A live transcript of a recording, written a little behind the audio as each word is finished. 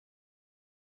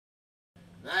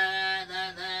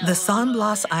The San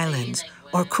Blas Islands,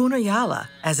 or Kuna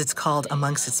as it's called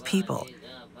amongst its people,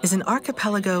 is an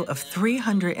archipelago of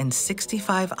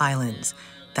 365 islands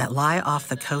that lie off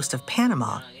the coast of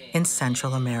Panama in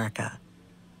Central America.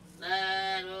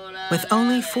 With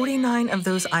only 49 of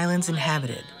those islands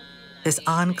inhabited, this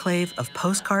enclave of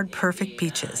postcard-perfect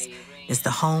beaches is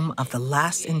the home of the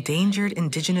last endangered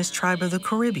indigenous tribe of the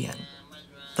Caribbean,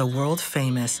 the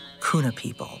world-famous Kuna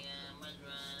people.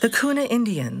 The Kuna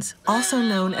Indians, also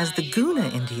known as the Guna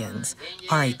Indians,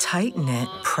 are a tight-knit,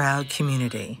 proud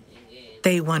community.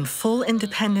 They won full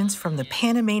independence from the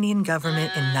Panamanian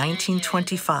government in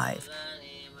 1925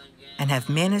 and have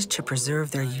managed to preserve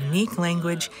their unique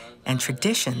language and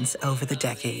traditions over the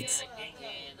decades.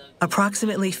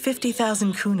 Approximately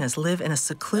 50,000 Kunas live in a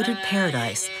secluded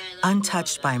paradise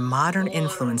untouched by modern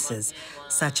influences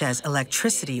such as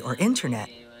electricity or internet,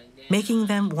 making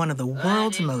them one of the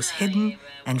world's most hidden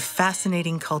and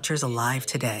fascinating cultures alive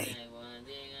today.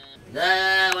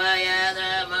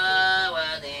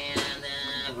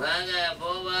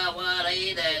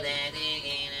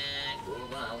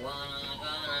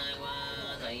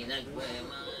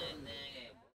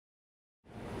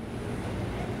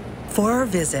 For our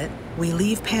visit, we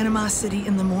leave Panama City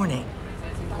in the morning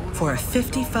for a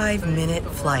 55-minute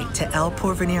flight to El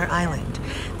Porvenir Island,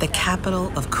 the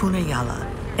capital of Kuna,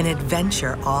 an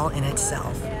adventure all in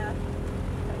itself.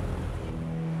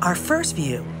 Our first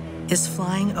view is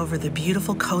flying over the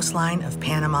beautiful coastline of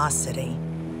Panama City.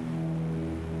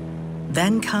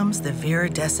 Then comes the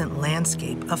viridescent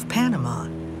landscape of Panama.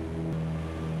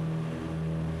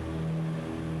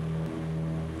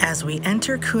 As we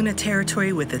enter Kuna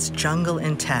territory with its jungle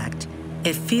intact,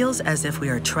 it feels as if we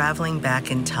are traveling back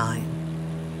in time.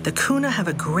 The Kuna have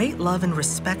a great love and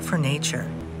respect for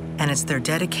nature, and it's their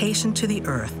dedication to the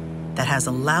earth that has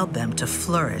allowed them to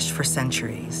flourish for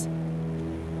centuries.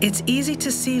 It's easy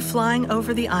to see flying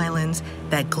over the islands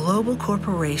that global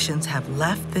corporations have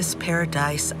left this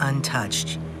paradise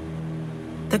untouched.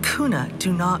 The Kuna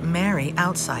do not marry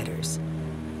outsiders.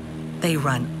 They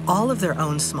run all of their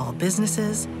own small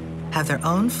businesses, have their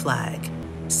own flag,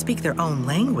 speak their own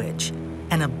language,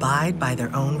 and abide by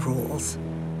their own rules.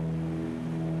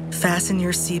 Fasten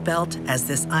your seatbelt, as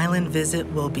this island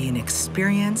visit will be an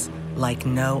experience like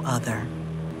no other.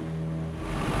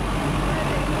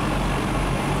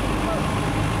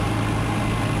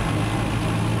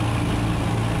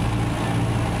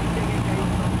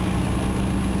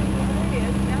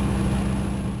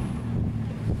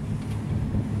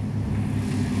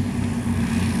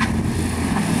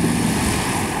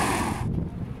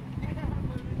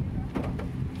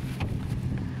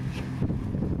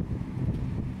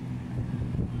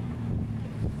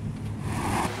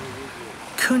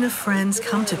 Kuna friends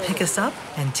come to pick us up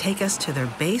and take us to their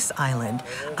base island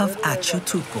of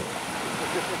Achutupu.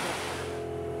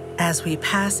 As we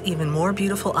pass even more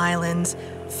beautiful islands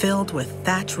filled with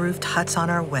thatch-roofed huts on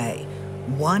our way,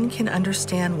 one can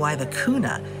understand why the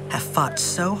Kuna have fought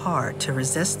so hard to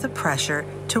resist the pressure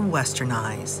to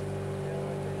westernize.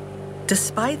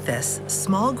 Despite this,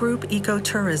 small group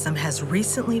ecotourism has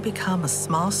recently become a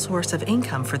small source of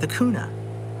income for the Kuna.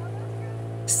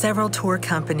 Several tour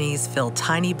companies fill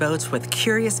tiny boats with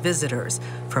curious visitors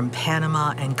from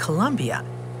Panama and Colombia,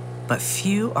 but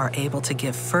few are able to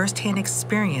give first-hand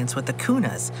experience with the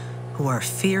Kunas, who are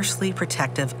fiercely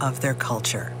protective of their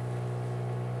culture.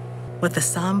 With the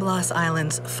San Blas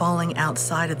Islands falling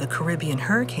outside of the Caribbean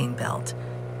hurricane belt,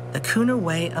 the Kuna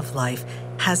way of life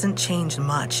hasn't changed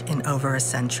much in over a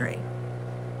century.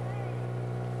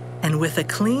 And with a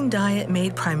clean diet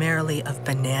made primarily of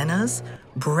bananas,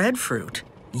 breadfruit,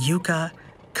 yucca,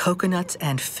 coconuts,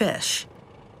 and fish,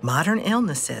 modern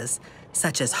illnesses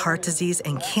such as heart disease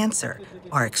and cancer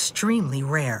are extremely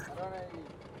rare.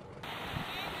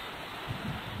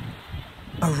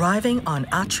 Arriving on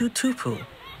Achutupu,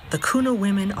 the Kuna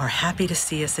women are happy to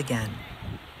see us again.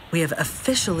 We have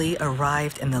officially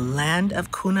arrived in the land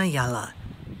of Kuna,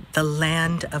 the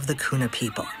land of the Kuna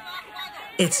people.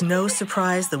 It's no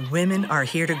surprise the women are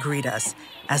here to greet us,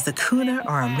 as the Kuna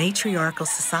are a matriarchal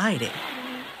society.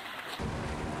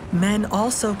 Men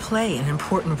also play an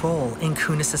important role in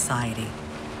Kuna society.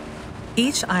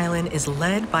 Each island is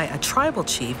led by a tribal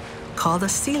chief called a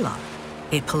sila,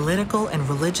 a political and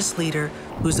religious leader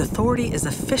whose authority is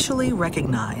officially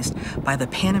recognized by the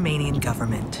Panamanian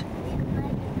government.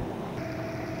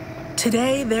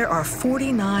 Today, there are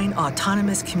 49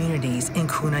 autonomous communities in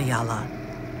Kuna.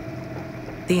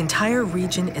 The entire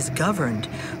region is governed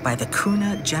by the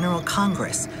Kuna General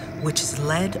Congress, which is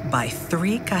led by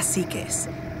 3 caciques,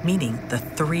 meaning the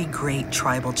 3 great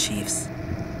tribal chiefs.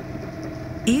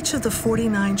 Each of the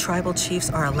 49 tribal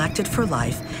chiefs are elected for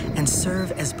life and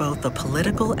serve as both the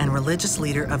political and religious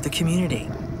leader of the community.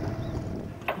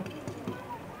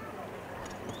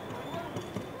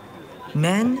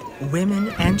 Men, women,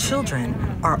 and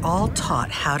children are all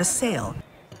taught how to sail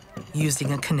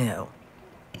using a canoe.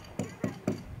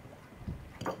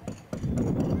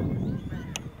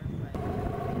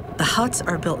 The huts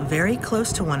are built very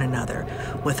close to one another,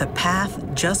 with a path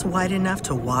just wide enough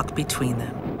to walk between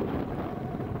them.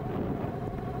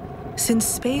 Since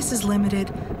space is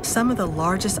limited, some of the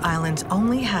largest islands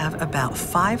only have about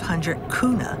 500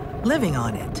 Kuna living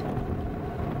on it.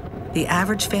 The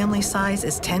average family size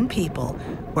is 10 people,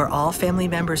 where all family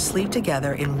members sleep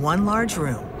together in one large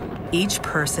room, each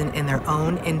person in their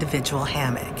own individual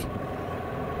hammock.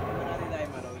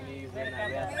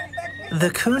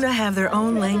 The Kuna have their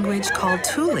own language called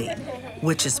Tuli,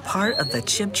 which is part of the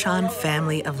Chibchan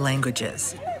family of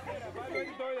languages.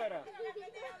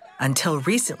 Until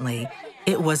recently,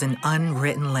 it was an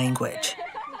unwritten language.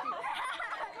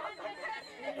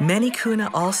 Many Kuna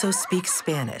also speak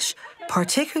Spanish,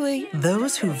 particularly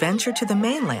those who venture to the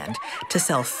mainland to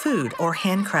sell food or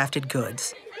handcrafted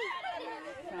goods.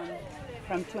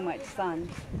 From too much sun.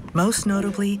 Most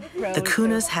notably, the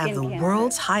Kunas have the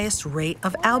world's highest rate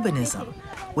of albinism,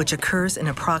 which occurs in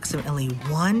approximately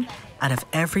 1 out of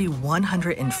every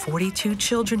 142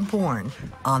 children born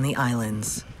on the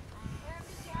islands.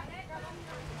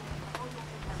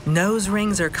 Nose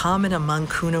rings are common among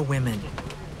Kuna women.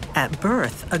 At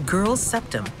birth, a girl's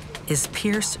septum is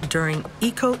pierced during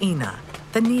Iko'ina,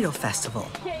 the needle festival.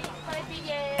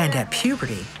 And at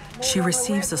puberty, she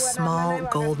receives a small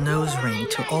gold nose ring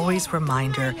to always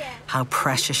remind her how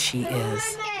precious she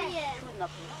is.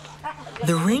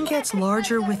 The ring gets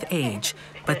larger with age,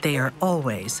 but they are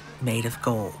always made of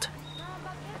gold.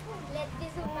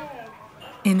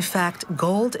 In fact,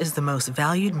 gold is the most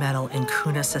valued metal in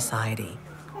Kuna society.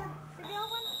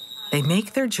 They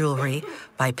make their jewelry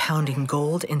by pounding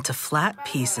gold into flat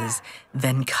pieces,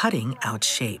 then cutting out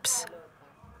shapes.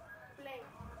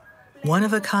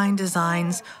 One-of-a-kind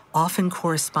designs often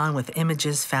correspond with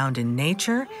images found in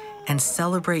nature and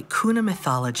celebrate Kuna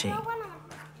mythology.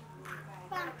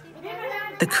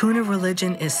 The Kuna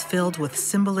religion is filled with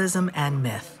symbolism and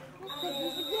myth.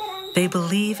 They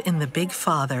believe in the Big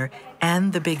Father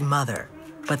and the Big Mother,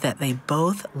 but that they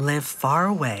both live far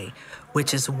away,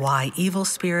 which is why evil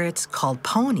spirits called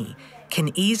poni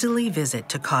can easily visit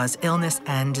to cause illness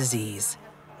and disease.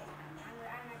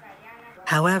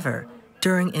 However,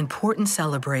 during important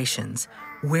celebrations,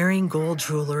 wearing gold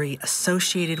jewelry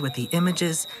associated with the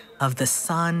images of the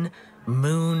sun,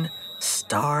 moon,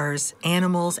 stars,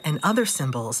 animals, and other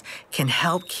symbols can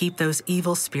help keep those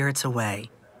evil spirits away.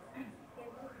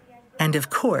 And of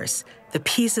course, the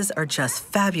pieces are just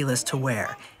fabulous to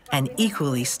wear and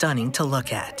equally stunning to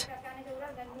look at.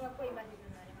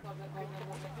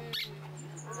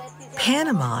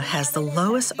 Panama has the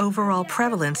lowest overall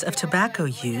prevalence of tobacco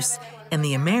use in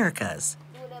the Americas.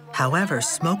 However,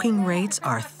 smoking rates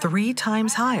are 3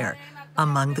 times higher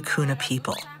among the Kuna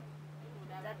people.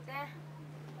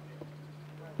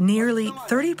 Nearly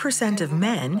 30% of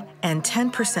men and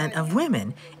 10% of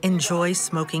women enjoy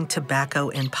smoking tobacco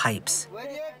in pipes.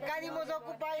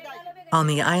 On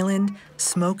the island,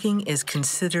 smoking is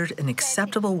considered an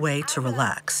acceptable way to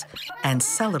relax and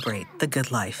celebrate the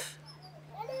good life.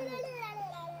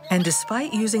 And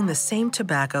despite using the same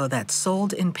tobacco that's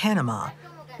sold in Panama,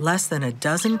 less than a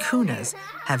dozen Kunas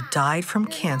have died from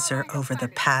cancer over the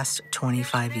past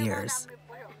 25 years.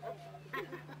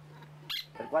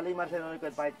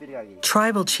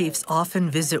 Tribal chiefs often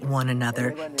visit one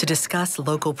another to discuss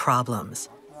local problems.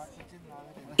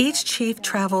 Each chief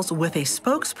travels with a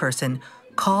spokesperson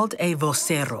called a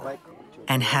vocero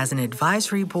and has an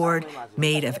advisory board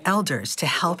made of elders to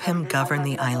help him govern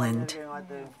the island.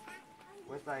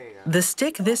 The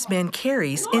stick this man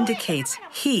carries indicates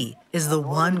he is the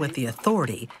one with the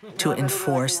authority to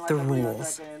enforce the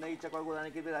rules.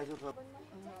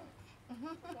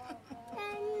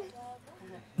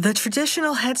 The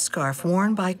traditional headscarf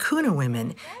worn by Kuna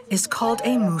women is called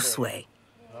a muswe.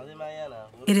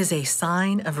 It is a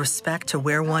sign of respect to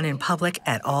wear one in public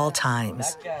at all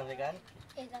times.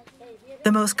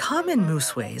 The most common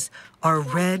muswes are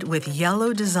red with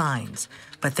yellow designs,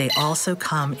 but they also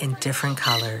come in different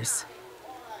colors.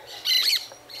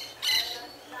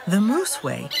 The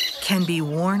muswe can be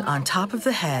worn on top of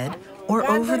the head or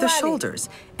over the shoulders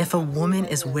if a woman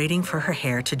is waiting for her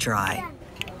hair to dry.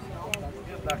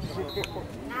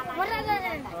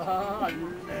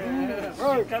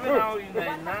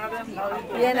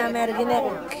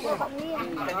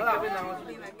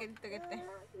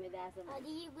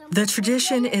 The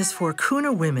tradition is for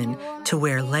Kuna women to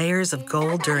wear layers of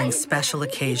gold during special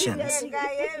occasions.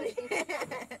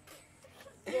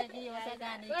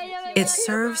 It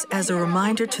serves as a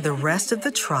reminder to the rest of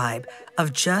the tribe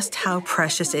of just how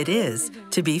precious it is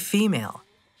to be female.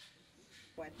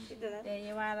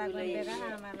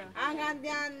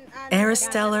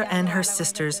 Aristella and her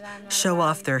sisters show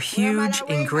off their huge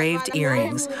engraved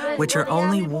earrings, which are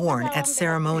only worn at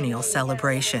ceremonial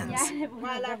celebrations.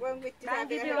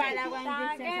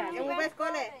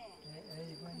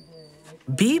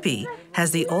 Bibi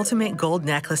has the ultimate gold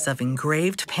necklace of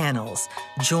engraved panels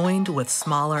joined with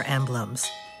smaller emblems.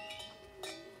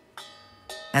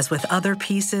 As with other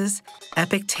pieces,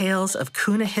 epic tales of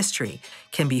Kuna history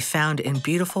can be found in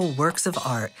beautiful works of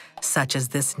art such as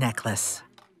this necklace.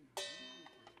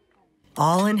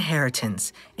 All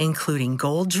inheritance, including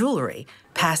gold jewelry,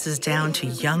 passes down to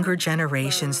younger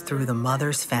generations through the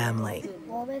mother's family.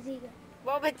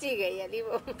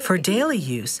 For daily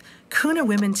use, Kuna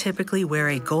women typically wear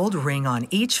a gold ring on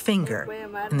each finger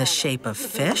in the shape of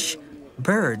fish,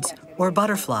 birds, or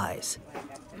butterflies.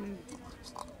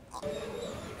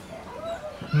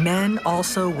 Men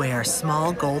also wear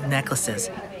small gold necklaces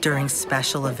during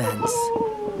special events.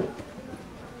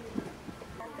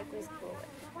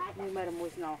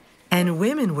 And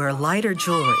women wear lighter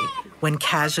jewelry when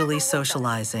casually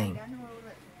socializing.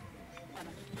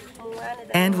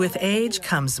 And with age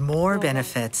comes more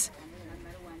benefits.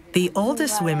 The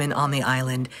oldest women on the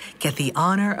island get the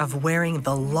honor of wearing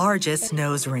the largest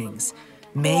nose rings,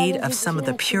 made of some of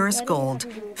the purest gold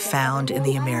found in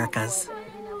the Americas.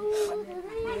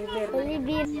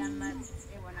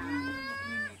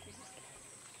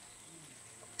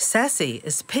 Ceci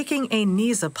is picking a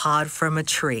Nisa pod from a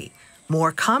tree,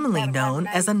 more commonly known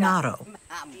as a natto.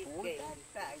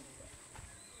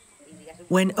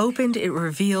 When opened, it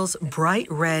reveals bright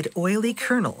red, oily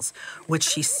kernels, which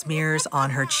she smears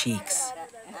on her cheeks.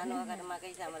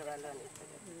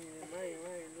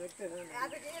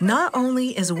 Not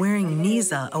only is wearing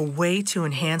Nisa a way to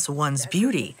enhance one's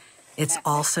beauty, it's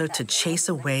also to chase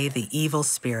away the evil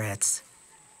spirits.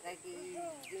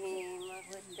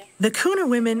 The Kuna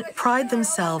women pride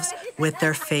themselves with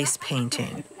their face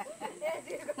painting.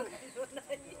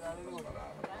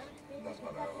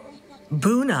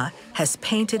 Buna has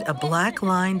painted a black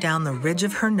line down the ridge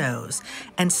of her nose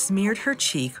and smeared her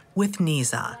cheek with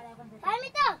Nisa.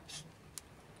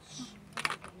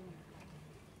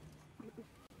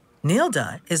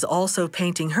 Nilda is also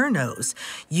painting her nose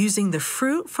using the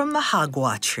fruit from the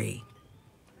hagwa tree.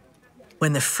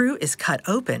 When the fruit is cut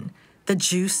open, the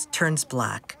juice turns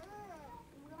black.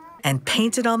 And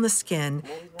painted on the skin,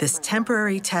 this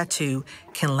temporary tattoo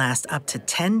can last up to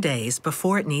 10 days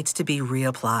before it needs to be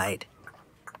reapplied.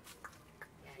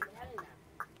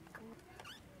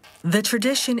 The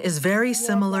tradition is very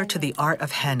similar to the art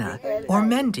of henna, or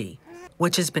mehndi,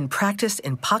 which has been practiced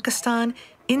in Pakistan,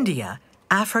 India,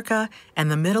 Africa, and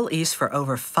the Middle East for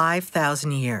over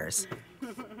 5,000 years.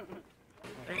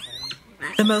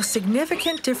 The most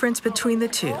significant difference between the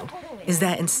two is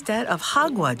that instead of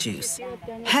hagwa juice,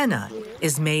 henna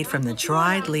is made from the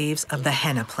dried leaves of the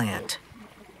henna plant.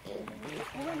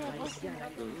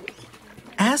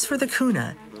 As for the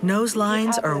Kuna, nose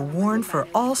lines are worn for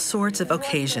all sorts of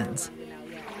occasions.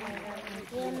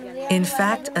 In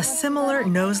fact, a similar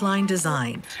nose line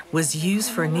design was used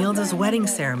for Nilda's wedding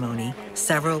ceremony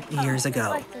several years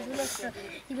ago.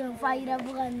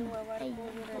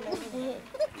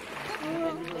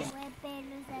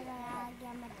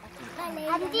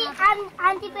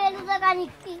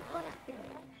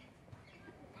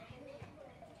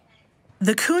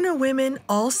 The Kuna women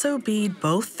also bead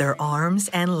both their arms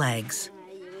and legs.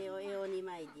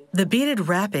 The beaded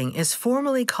wrapping is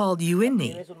formerly called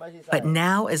uini, but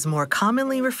now is more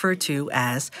commonly referred to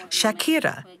as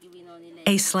shakira,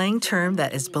 a slang term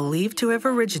that is believed to have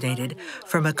originated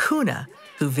from a Kuna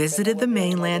who visited the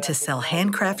mainland to sell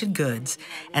handcrafted goods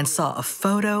and saw a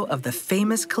photo of the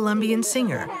famous Colombian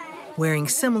singer wearing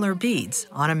similar beads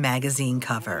on a magazine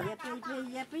cover.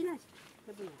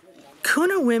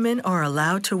 Kuna women are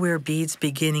allowed to wear beads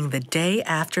beginning the day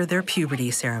after their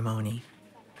puberty ceremony.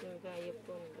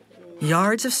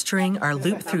 Yards of string are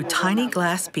looped through tiny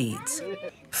glass beads,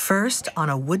 first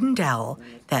on a wooden dowel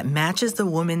that matches the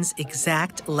woman's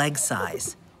exact leg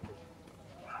size.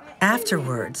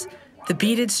 Afterwards, the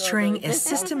beaded string is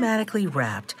systematically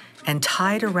wrapped and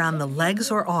tied around the legs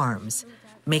or arms,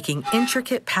 making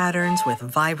intricate patterns with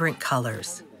vibrant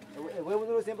colors.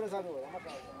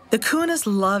 The Kunas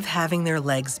love having their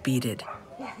legs beaded.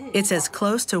 It's as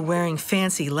close to wearing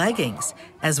fancy leggings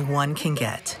as one can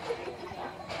get.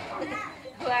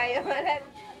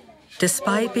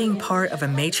 Despite being part of a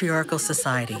matriarchal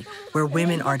society where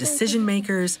women are decision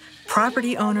makers,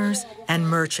 property owners, and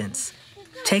merchants,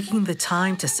 taking the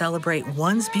time to celebrate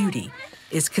one's beauty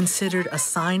is considered a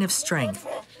sign of strength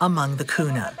among the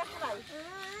Kuna.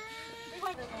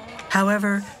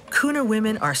 However, Kuna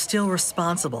women are still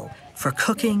responsible for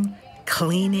cooking,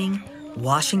 cleaning,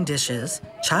 washing dishes,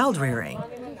 child rearing,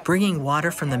 bringing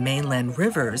water from the mainland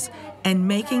rivers, and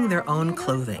making their own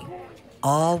clothing,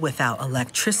 all without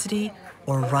electricity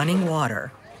or running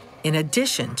water, in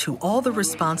addition to all the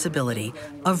responsibility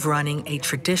of running a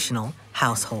traditional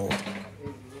household.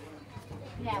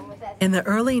 In the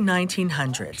early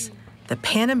 1900s, the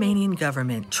Panamanian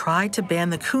government tried to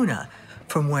ban the Kuna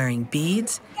from wearing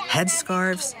beads,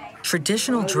 headscarves,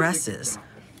 traditional dresses,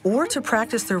 or to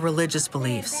practice their religious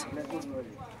beliefs.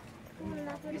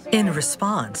 In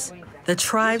response, the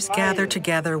tribes gathered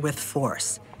together with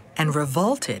force and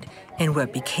revolted in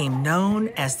what became known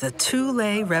as the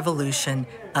Tule Revolution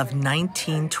of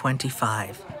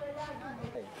 1925.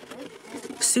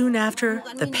 Soon after,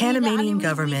 the Panamanian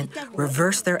government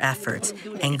reversed their efforts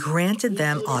and granted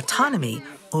them autonomy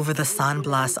over the San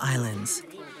Blas Islands.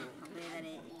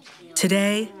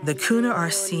 Today, the Kuna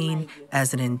are seen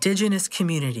as an indigenous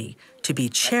community to be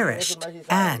cherished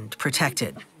and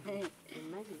protected.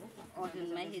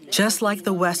 Just like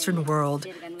the Western world,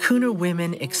 Kuna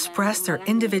women express their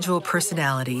individual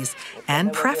personalities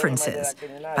and preferences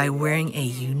by wearing a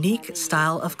unique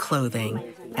style of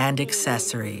clothing and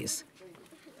accessories.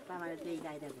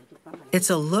 It's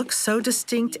a look so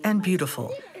distinct and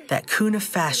beautiful that Kuna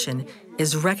fashion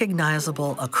is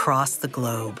recognizable across the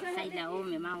globe.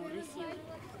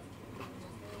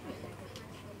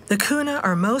 The Kuna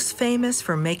are most famous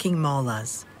for making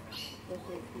molas.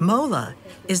 Mola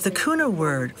is the Kuna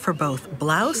word for both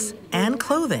blouse and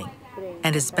clothing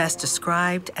and is best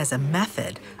described as a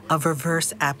method of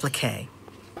reverse applique.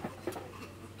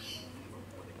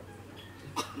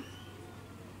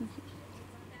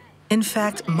 In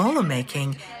fact, mola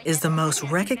making is the most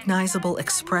recognizable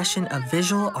expression of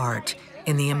visual art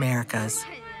in the Americas.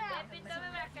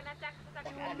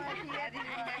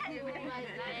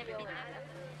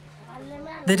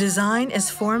 The design is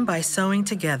formed by sewing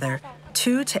together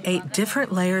 2 to 8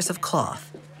 different layers of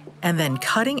cloth and then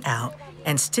cutting out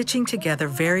and stitching together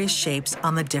various shapes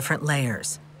on the different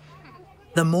layers.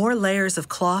 The more layers of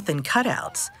cloth and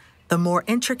cutouts, the more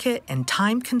intricate and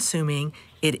time-consuming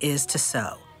it is to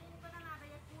sew.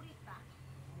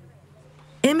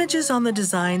 Images on the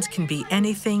designs can be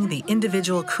anything the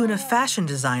individual Kuna fashion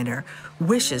designer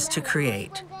wishes to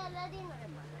create.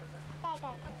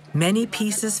 Many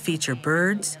pieces feature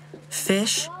birds,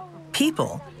 fish,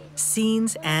 people,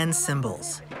 scenes, and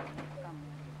symbols.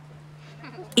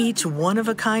 Each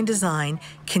one-of-a-kind design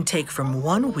can take from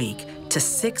 1 week to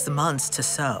 6 months to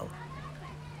sew.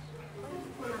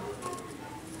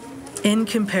 In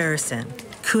comparison,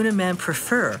 Kuna men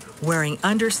prefer wearing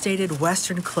understated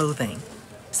Western clothing,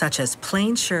 such as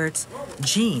plain shirts,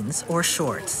 jeans, or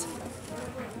shorts.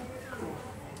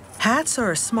 Hats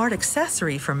are a smart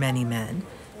accessory for many men,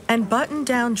 and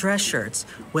button-down dress shirts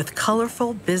with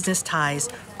colorful business ties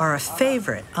are a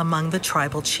favorite among the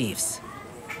tribal chiefs.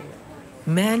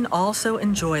 Men also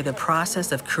enjoy the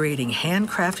process of creating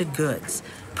handcrafted goods,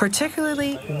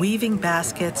 particularly weaving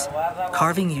baskets,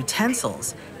 carving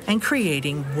utensils, and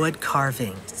creating wood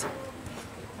carvings.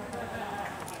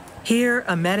 Here,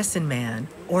 a medicine man,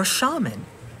 or shaman,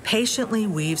 patiently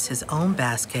weaves his own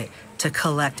basket to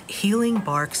collect healing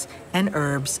barks and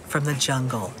herbs from the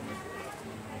jungle.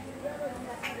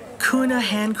 Kuna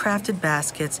handcrafted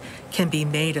baskets can be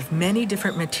made of many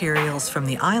different materials from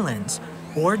the islands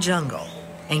or jungle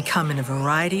and come in a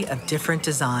variety of different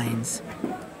designs.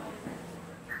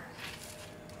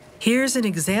 Here's an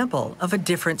example of a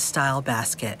different style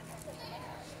basket.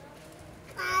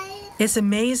 It's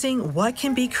amazing what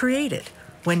can be created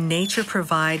when nature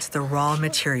provides the raw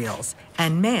materials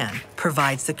and man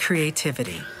provides the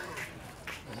creativity.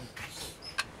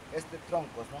 Este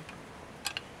tronco, ¿no?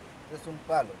 Es un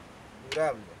palo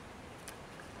durable.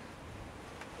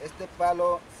 Este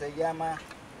palo se llama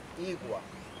igua.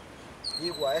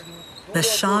 The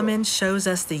shaman shows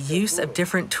us the use of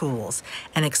different tools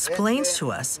and explains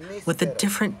to us what the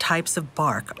different types of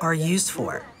bark are used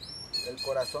for. El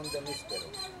corazón de níspero.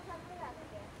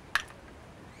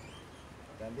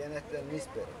 También este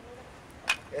níspero.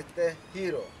 Este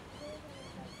giro.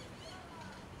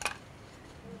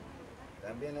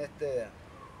 También este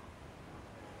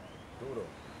duro.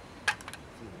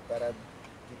 Sí, para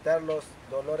quitar los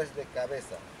dolores de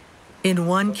cabeza. In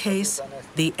one case,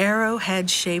 the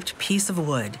arrowhead-shaped piece of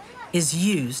wood is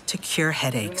used to cure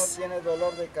headaches.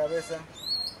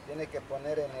 tiene que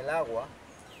poner en el agua.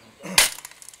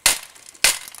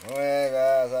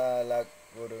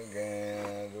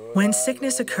 When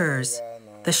sickness occurs,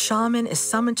 the shaman is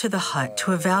summoned to the hut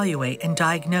to evaluate and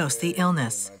diagnose the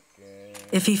illness.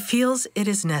 If he feels it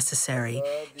is necessary,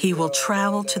 he will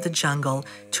travel to the jungle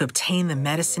to obtain the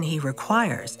medicine he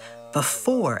requires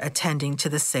before attending to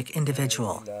the sick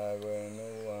individual.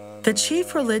 The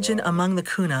chief religion among the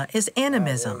Kuna is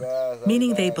animism,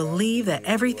 meaning they believe that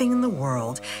everything in the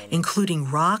world, including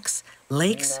rocks,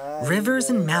 lakes, rivers,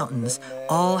 and mountains,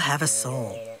 all have a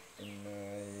soul.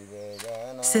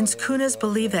 Since Kunas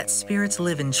believe that spirits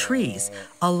live in trees,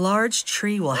 a large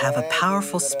tree will have a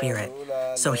powerful spirit,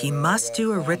 so he must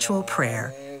do a ritual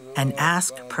prayer and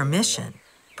ask permission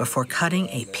before cutting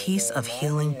a piece of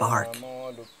healing bark.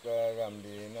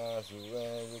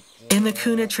 In the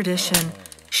Kuna tradition,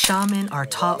 shamans are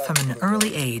taught from an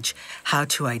early age how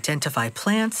to identify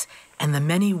plants and the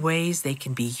many ways they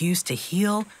can be used to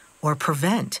heal or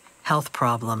prevent health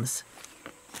problems.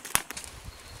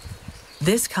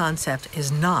 This concept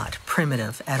is not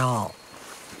primitive at all.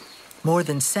 More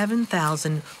than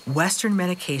 7,000 Western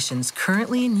medications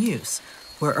currently in use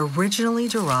were originally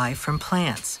derived from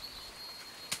plants.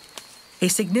 A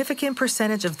significant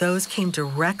percentage of those came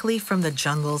directly from the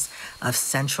jungles of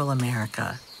Central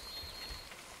America.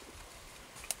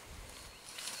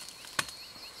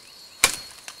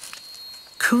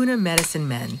 Kuna medicine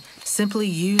men simply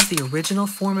use the original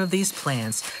form of these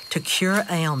plants to cure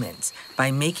ailments by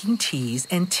making teas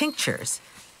and tinctures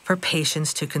for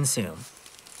patients to consume.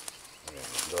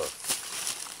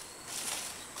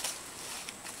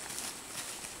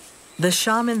 The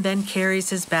shaman then carries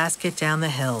his basket down the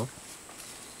hill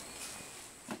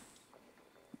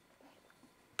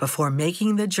before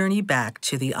making the journey back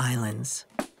to the islands.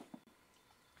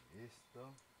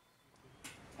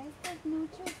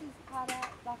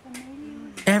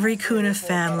 Every Kuna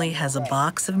family has a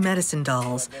box of medicine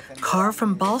dolls carved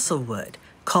from balsa wood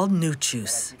called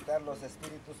nuchus.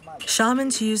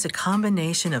 Shamans use a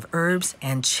combination of herbs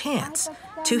and chants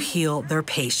to heal their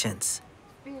patients.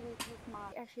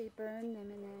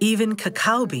 Even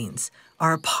cacao beans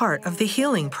are a part of the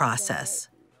healing process.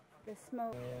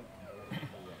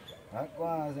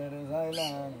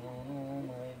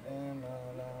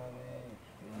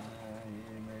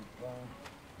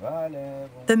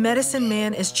 The medicine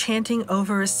man is chanting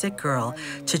over a sick girl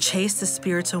to chase the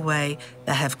spirits away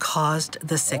that have caused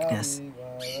the sickness.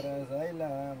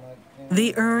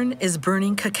 The urn is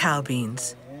burning cacao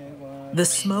beans. The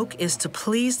smoke is to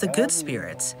please the good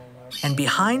spirits, and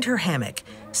behind her hammock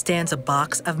stands a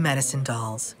box of medicine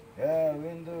dolls.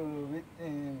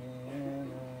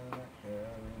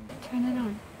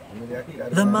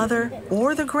 The mother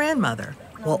or the grandmother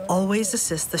will always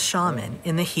assist the shaman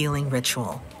in the healing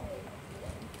ritual.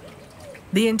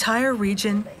 The entire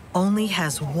region only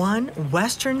has one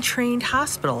Western-trained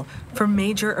hospital for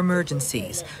major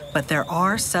emergencies, but there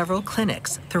are several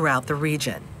clinics throughout the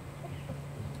region.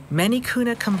 Many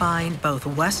Kuna combine both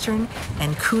Western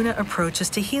and Kuna approaches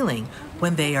to healing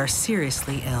when they are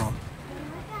seriously ill.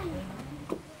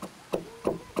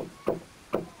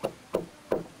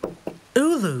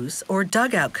 Ulus, or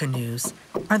dugout canoes,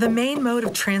 are the main mode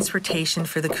of transportation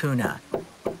for the Kuna.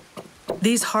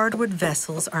 These hardwood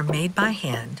vessels are made by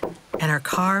hand and are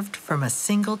carved from a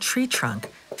single tree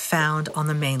trunk found on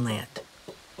the mainland.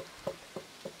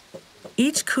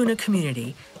 Each Kuna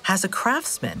community has a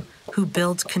craftsman who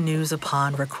builds canoes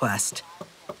upon request.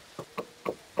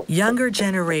 Younger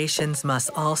generations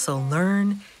must also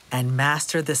learn and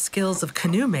master the skills of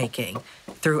canoe making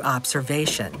through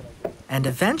observation and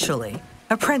eventually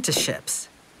apprenticeships.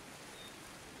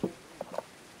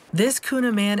 This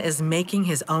Kuna man is making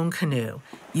his own canoe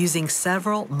using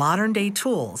several modern-day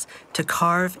tools to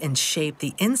carve and shape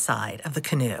the inside of the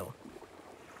canoe.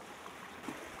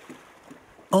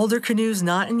 Older canoes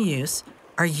not in use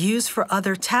are used for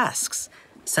other tasks,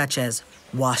 such as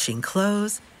washing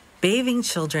clothes, bathing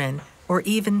children, or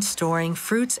even storing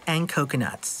fruits and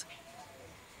coconuts.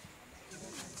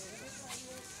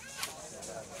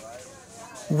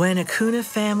 When a Kuna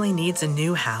family needs a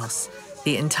new house,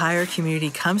 the entire community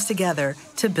comes together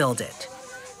to build it.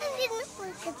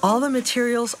 All the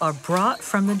materials are brought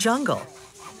from the jungle.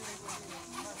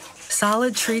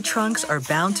 Solid tree trunks are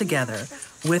bound together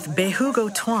with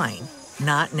bejugo twine,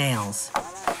 not nails.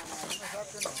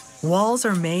 Walls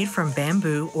are made from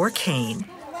bamboo or cane,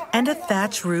 and a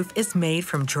thatch roof is made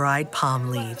from dried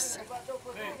palm leaves.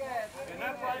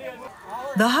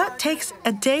 The hut takes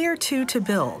a day or two to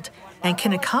build and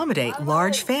can accommodate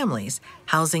large families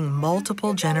housing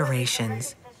multiple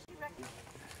generations.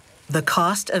 The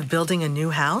cost of building a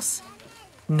new house?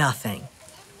 Nothing.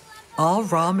 All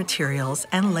raw materials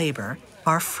and labor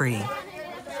are free.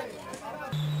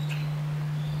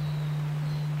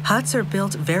 Huts are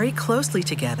built very closely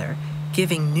together,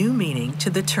 giving new meaning to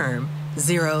the term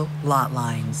zero lot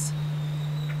lines.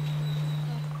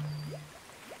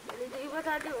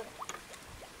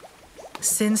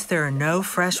 Since there are no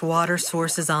fresh water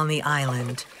sources on the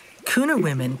island, Kuna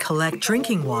women collect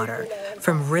drinking water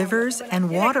from rivers and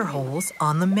water holes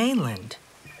on the mainland.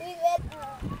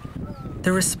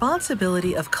 The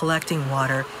responsibility of collecting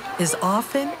water is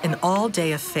often an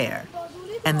all-day affair,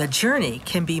 and the journey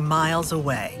can be miles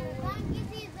away.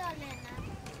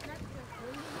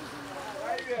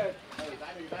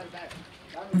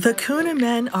 The Kuna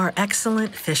men are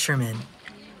excellent fishermen.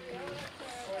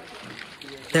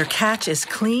 Their catch is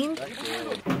cleaned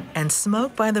and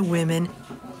smoked by the women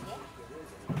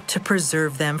to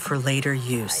preserve them for later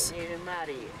use.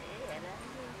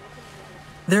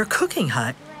 Their cooking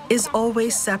hut is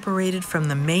always separated from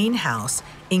the main house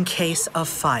in case of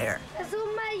fire.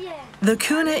 The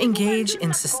Kuna engage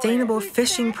in sustainable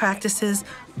fishing practices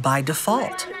by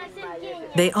default.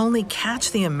 They only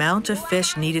catch the amount of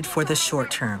fish needed for the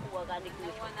short term.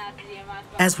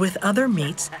 As with other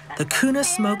meats, the Kuna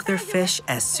smoke their fish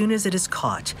as soon as it is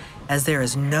caught, as there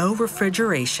is no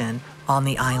refrigeration on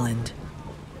the island.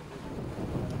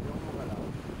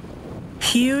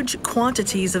 Huge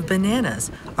quantities of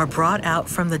bananas are brought out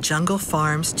from the jungle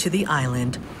farms to the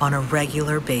island on a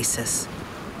regular basis.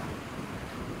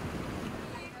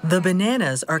 The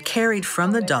bananas are carried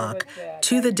from the dock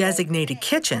to the designated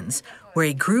kitchens, where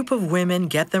a group of women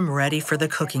get them ready for the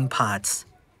cooking pots.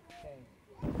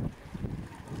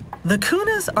 The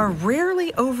Kunas are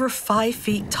rarely over 5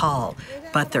 feet tall,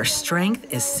 but their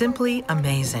strength is simply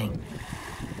amazing.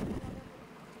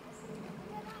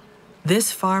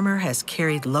 This farmer has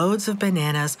carried loads of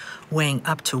bananas weighing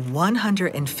up to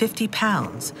 150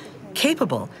 pounds,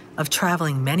 capable of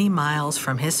traveling many miles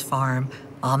from his farm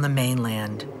on the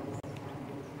mainland.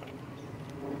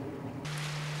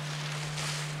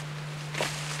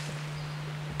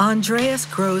 Andreas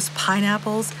grows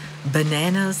pineapples,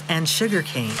 bananas, and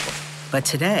sugarcane, but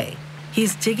today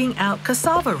he's digging out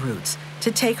cassava roots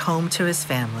to take home to his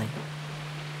family.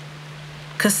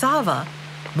 Cassava,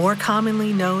 more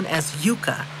commonly known as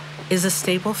yuca, is a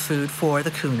staple food for the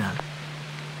Kuna.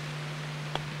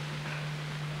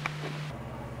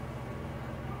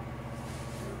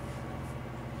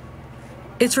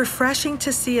 It's refreshing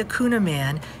to see a Kuna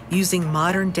man using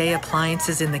modern-day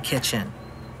appliances in the kitchen.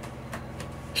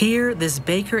 Here, this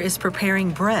baker is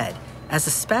preparing bread as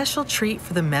a special treat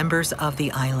for the members of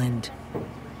the island.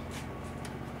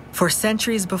 For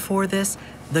centuries before this,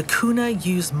 the Kuna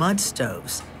used mud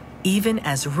stoves, even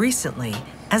as recently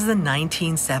as the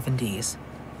 1970s.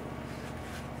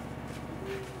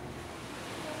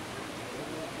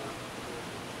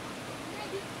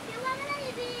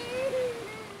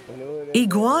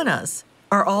 Iguanas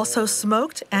are also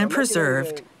smoked and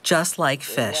preserved just like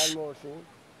fish.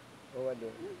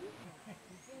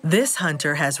 This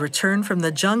hunter has returned from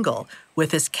the jungle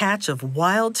with his catch of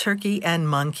wild turkey and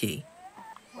monkey.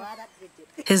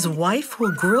 His wife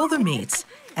will grill the meats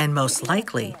and most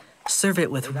likely serve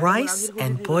it with rice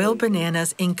and boiled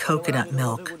bananas in coconut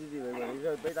milk.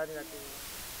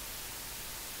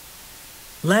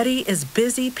 Letty is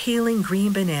busy peeling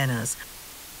green bananas,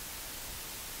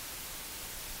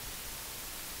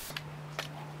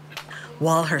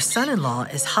 while her son-in-law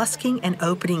is husking and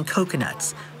opening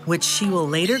coconuts, which she will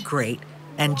later grate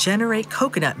and generate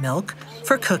coconut milk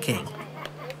for cooking.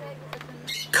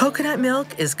 Coconut milk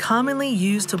is commonly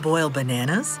used to boil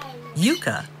bananas,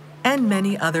 yuca, and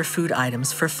many other food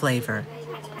items for flavor.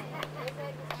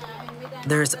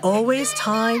 There's always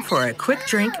time for a quick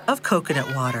drink of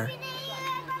coconut water.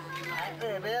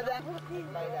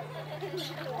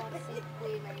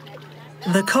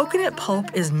 The coconut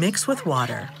pulp is mixed with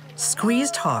water,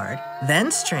 squeezed hard,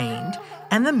 then strained,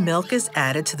 and the milk is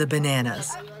added to the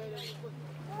bananas.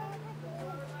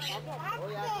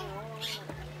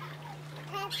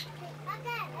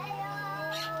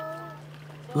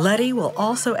 Letty will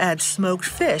also add smoked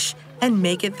fish and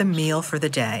make it the meal for the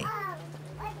day.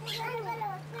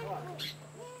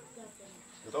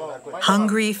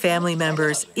 Hungry family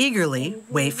members eagerly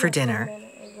wait for dinner.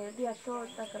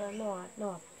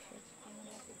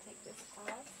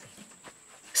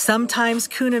 Sometimes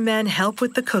Kuna men help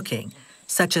with the cooking,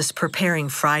 such as preparing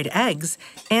fried eggs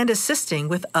and assisting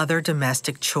with other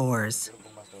domestic chores.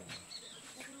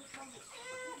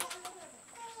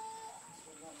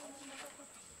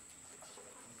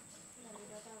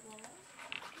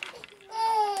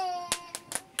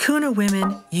 Kuna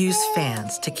women use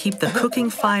fans to keep the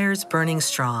cooking fires burning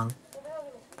strong.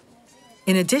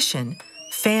 In addition,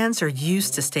 fans are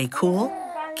used to stay cool,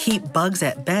 keep bugs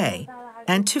at bay,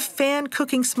 and to fan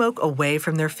cooking smoke away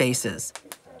from their faces.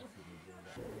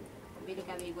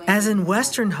 As in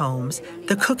Western homes,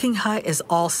 the cooking hut is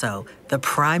also the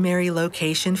primary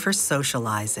location for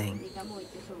socializing.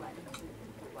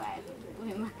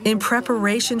 In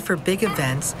preparation for big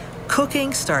events,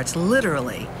 cooking starts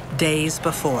literally days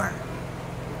before.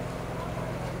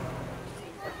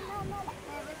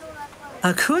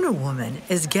 A Kuna woman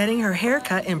is getting her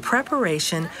haircut in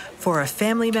preparation for a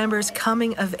family member's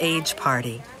coming-of-age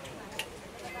party.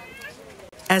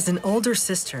 As an older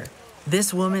sister,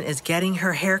 this woman is getting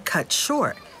her hair cut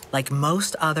short, like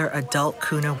most other adult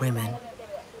Kuna women.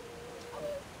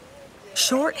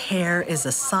 Short hair is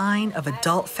a sign of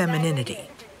adult femininity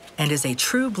and is a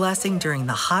true blessing during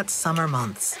the hot summer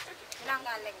months.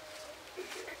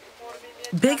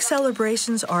 Big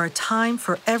celebrations are a time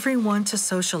for everyone to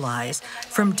socialize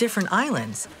from different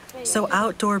islands, so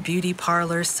outdoor beauty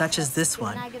parlors such as this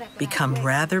one become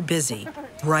rather busy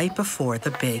right before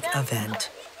the big event.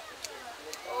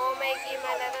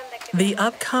 The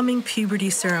upcoming puberty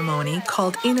ceremony,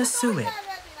 called Inasuit,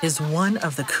 is one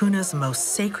of the Kuna's most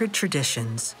sacred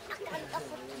traditions.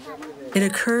 It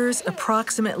occurs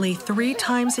approximately 3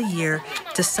 times a year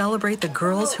to celebrate the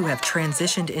girls who have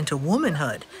transitioned into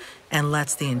womanhood and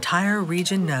lets the entire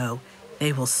region know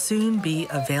they will soon be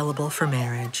available for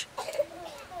marriage.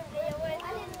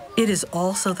 It is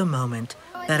also the moment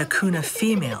that a Kuna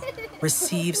female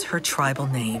receives her tribal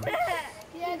name.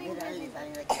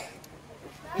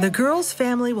 The girl's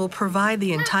family will provide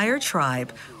the entire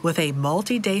tribe with a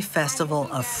multi-day festival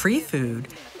of free food,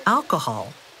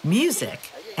 alcohol,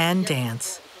 music, and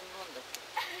dance.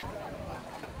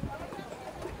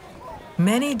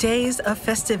 Many days of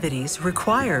festivities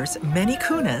requires many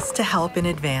Kunas to help in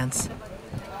advance.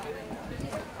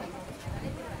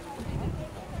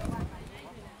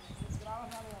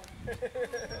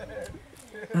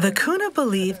 The Kuna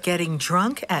believe getting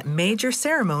drunk at major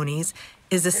ceremonies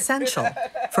is essential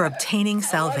for obtaining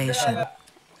salvation.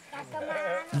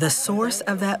 The source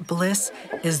of that bliss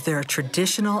is their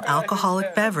traditional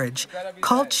alcoholic beverage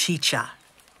called chicha.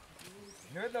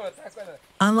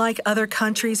 Unlike other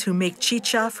countries who make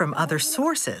chicha from other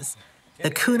sources,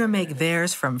 the Kuna make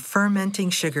theirs from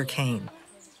fermenting sugarcane.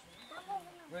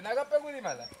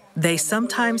 They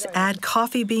sometimes add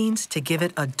coffee beans to give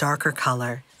it a darker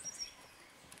color.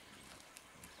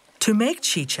 To make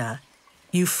chicha,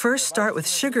 you first start with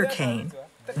sugarcane,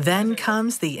 then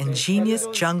comes the ingenious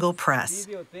jungle press.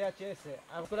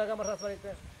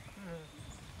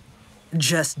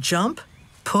 Just jump,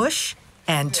 push,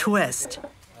 and twist.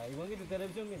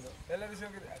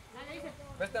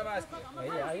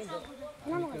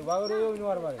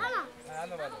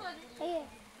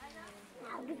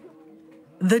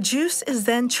 The juice is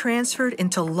then transferred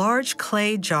into large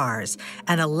clay jars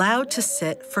and allowed to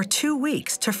sit for 2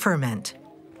 weeks to ferment.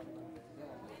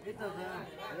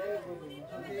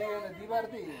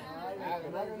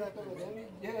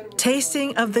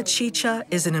 Tasting of the chicha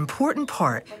is an important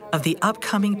part of the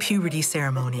upcoming puberty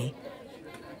ceremony.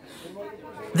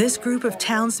 This group of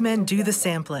townsmen do the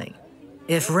sampling.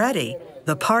 If ready,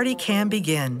 the party can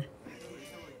begin.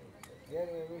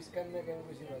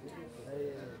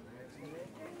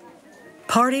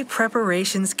 Party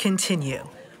preparations continue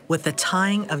with the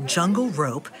tying of jungle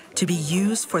rope to be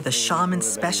used for the shaman's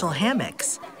special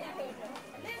hammocks.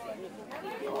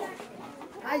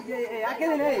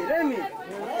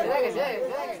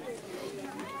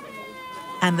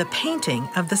 And the painting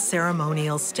of the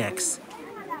ceremonial sticks.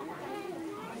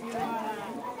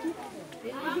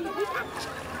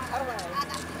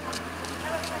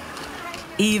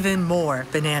 Even more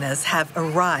bananas have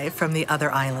arrived from the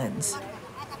other islands.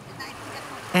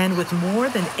 And with more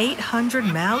than 800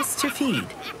 mouths to feed,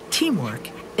 teamwork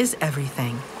is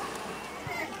everything.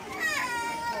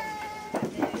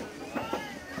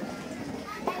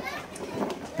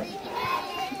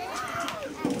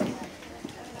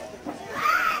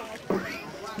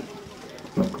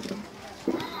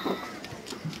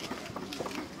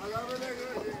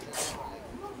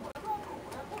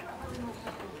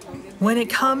 When it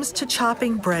comes to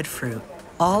chopping breadfruit,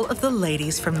 all of the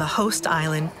ladies from the host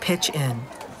island pitch in.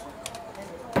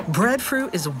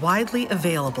 Breadfruit is widely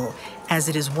available as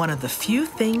it is one of the few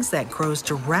things that grows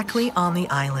directly on the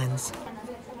islands.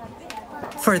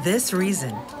 For this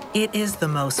reason, it is the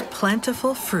most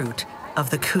plentiful fruit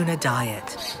of the Kuna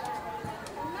diet.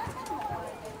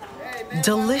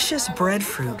 Delicious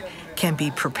breadfruit can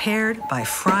be prepared by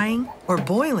frying or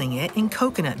boiling it in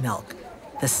coconut milk,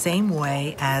 the same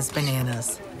way as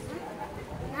bananas.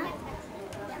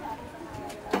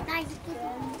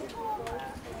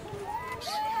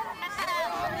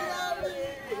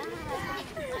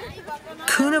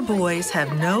 Kuna boys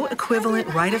have no equivalent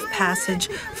rite of passage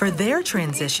for their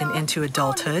transition into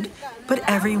adulthood, but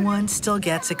everyone still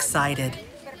gets excited.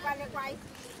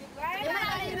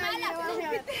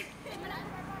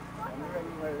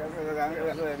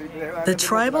 The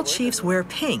tribal chiefs wear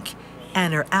pink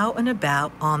and are out and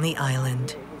about on the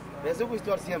island.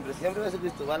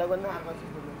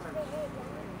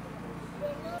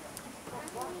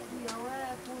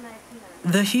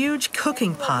 The huge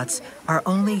cooking pots are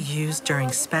only used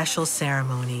during special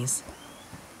ceremonies.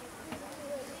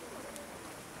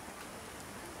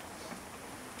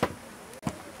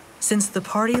 Since the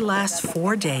party lasts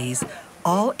 4 days,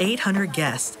 all 800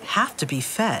 guests have to be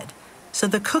fed, so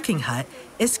the cooking hut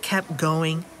is kept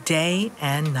going day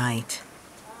and night.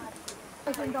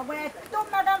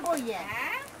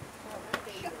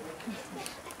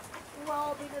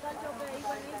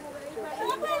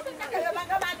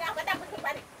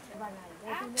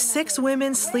 Six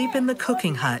women sleep in the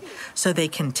cooking hut so they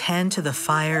can tend to the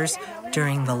fires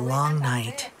during the long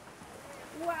night.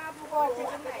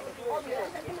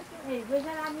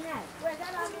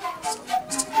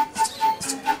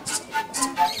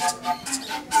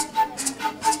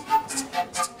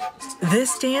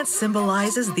 This dance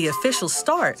symbolizes the official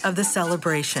start of the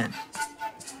celebration.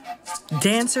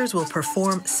 Dancers will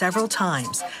perform several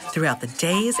times throughout the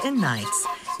days and nights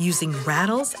using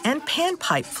rattles and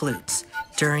panpipe flutes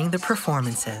during the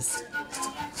performances.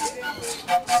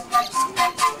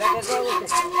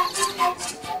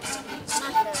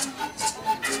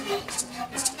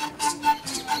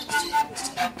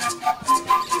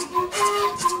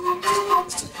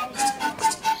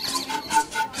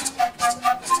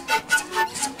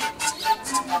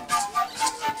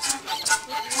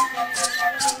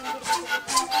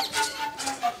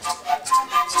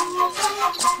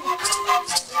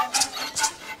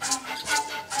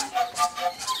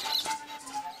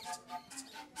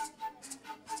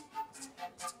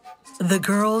 The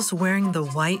girls wearing the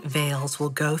white veils will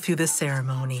go through the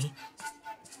ceremony.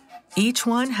 Each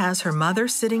one has her mother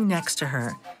sitting next to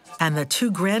her, and the two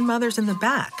grandmothers in the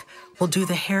back will do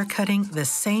the hair cutting the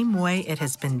same way it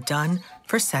has been done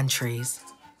for centuries.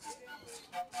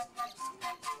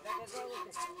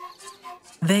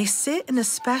 They sit in a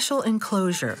special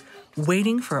enclosure,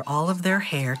 waiting for all of their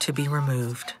hair to be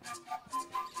removed.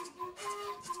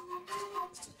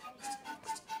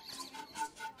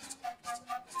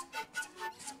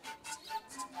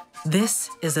 This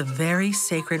is a very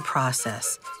sacred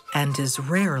process and is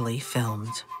rarely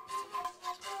filmed.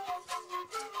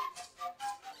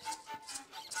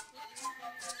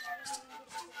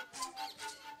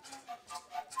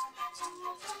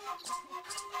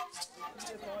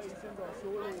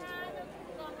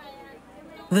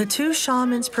 The two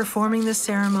shamans performing the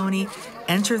ceremony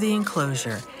enter the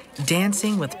enclosure,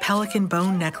 dancing with pelican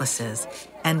bone necklaces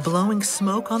and blowing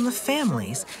smoke on the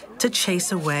families to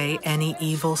chase away any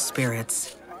evil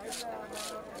spirits.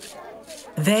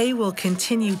 They will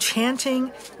continue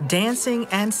chanting, dancing,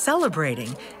 and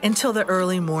celebrating until the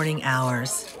early morning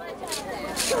hours.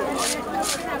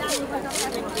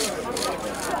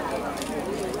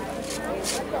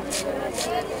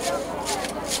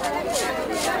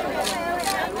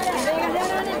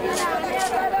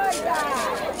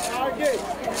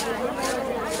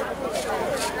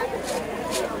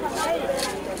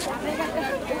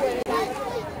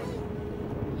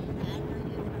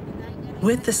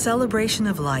 With the celebration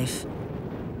of life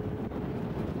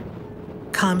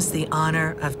comes the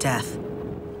honor of death.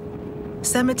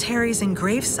 Cemeteries and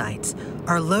grave sites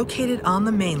are located on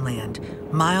the mainland,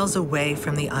 miles away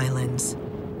from the islands.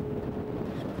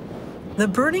 The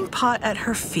burning pot at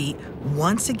her feet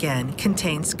once again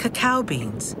contains cacao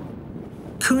beans.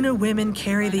 Kuna women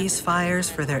carry these fires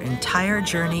for their entire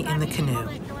journey in the canoe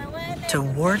to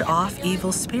ward off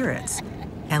evil spirits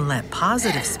and let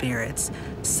positive spirits,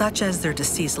 such as their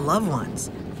deceased loved ones,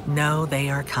 know they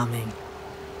are coming.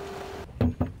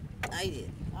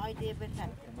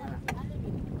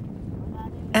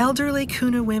 Elderly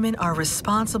Kuna women are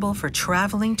responsible for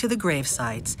traveling to the grave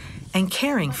sites and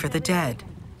caring for the dead.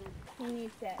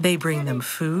 They bring them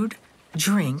food,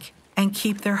 drink, and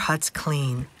keep their huts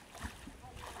clean.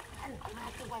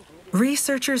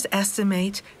 Researchers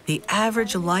estimate the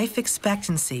average life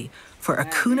expectancy for a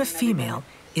Kuna female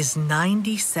is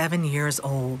 97 years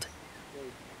old.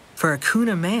 For a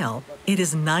Kuna male, it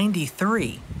is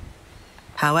 93.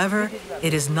 However,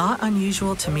 it is not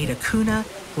unusual to meet a Kuna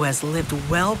who has lived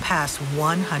well past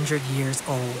 100 years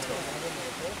old.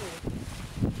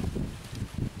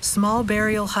 Small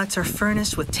burial huts are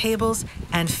furnished with tables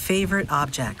and favorite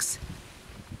objects.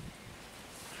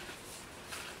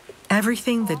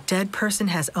 Everything the dead person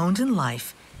has owned in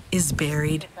life is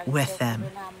buried with them.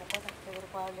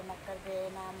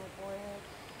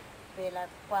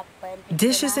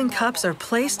 Dishes and cups are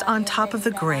placed on top of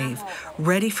the grave,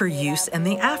 ready for use in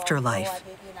the afterlife.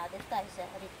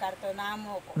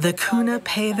 The Kuna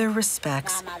pay their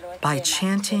respects by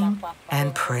chanting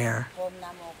and prayer.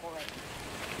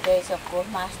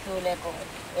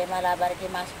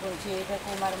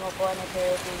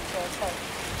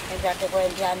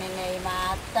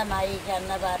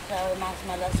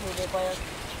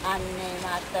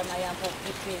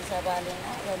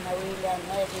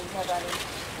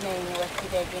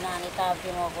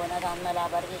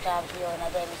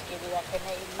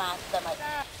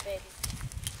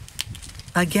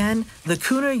 Again, the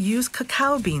Kuna use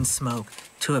cacao bean smoke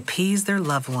to appease their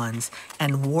loved ones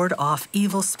and ward off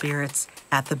evil spirits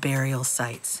at the burial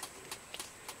sites.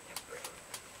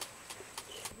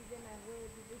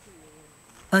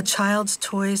 A child's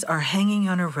toys are hanging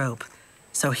on a rope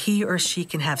so he or she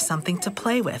can have something to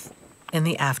play with in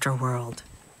the afterworld.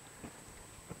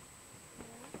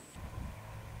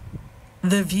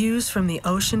 The views from the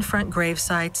oceanfront grave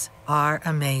sites are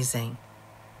amazing.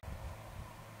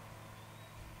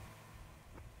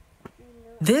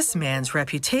 This man's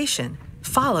reputation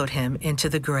followed him into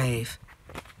the grave.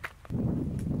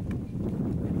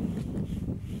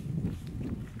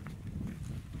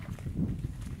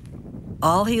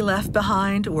 All he left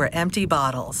behind were empty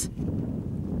bottles.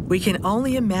 We can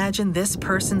only imagine this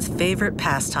person's favorite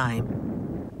pastime: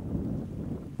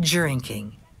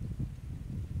 drinking.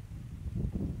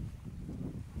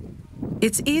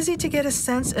 It's easy to get a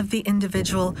sense of the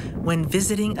individual when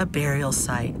visiting a burial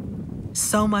site.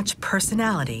 So much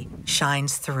personality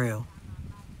shines through.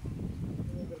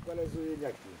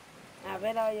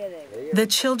 The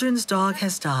children's dog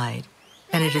has died,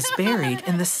 and it is buried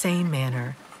in the same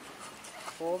manner.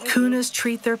 Kunas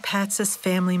treat their pets as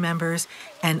family members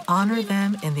and honor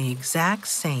them in the exact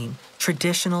same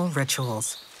traditional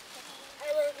rituals.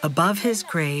 Above his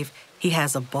grave, he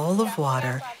has a bowl of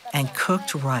water and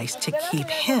cooked rice to keep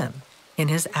him in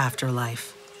his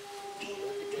afterlife.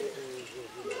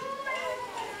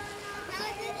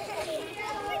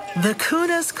 The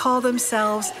Kunas call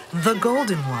themselves the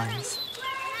Golden Ones,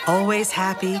 always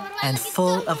happy and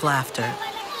full of laughter.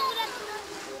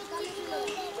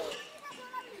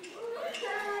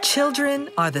 Children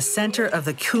are the center of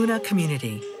the Kuna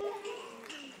community.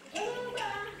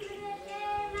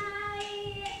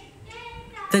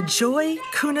 The joy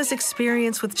Kunas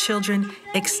experience with children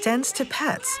extends to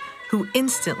pets who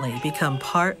instantly become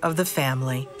part of the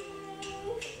family.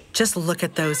 Just look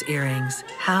at those earrings.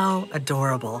 How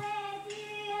adorable.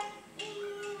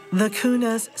 The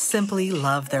Kunas simply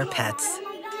love their pets.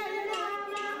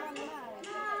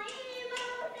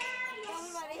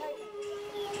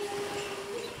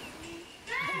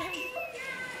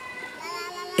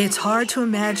 It's hard to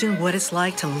imagine what it's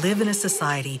like to live in a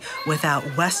society without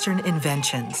Western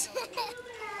inventions.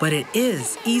 But it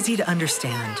is easy to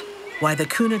understand why the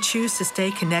Kuna choose to stay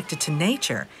connected to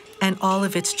nature and all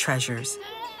of its treasures.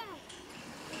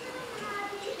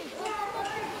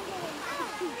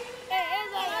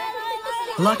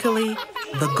 Luckily,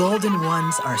 the Golden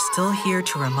Ones are still here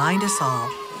to remind us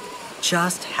all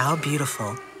just how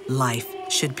beautiful life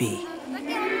should be.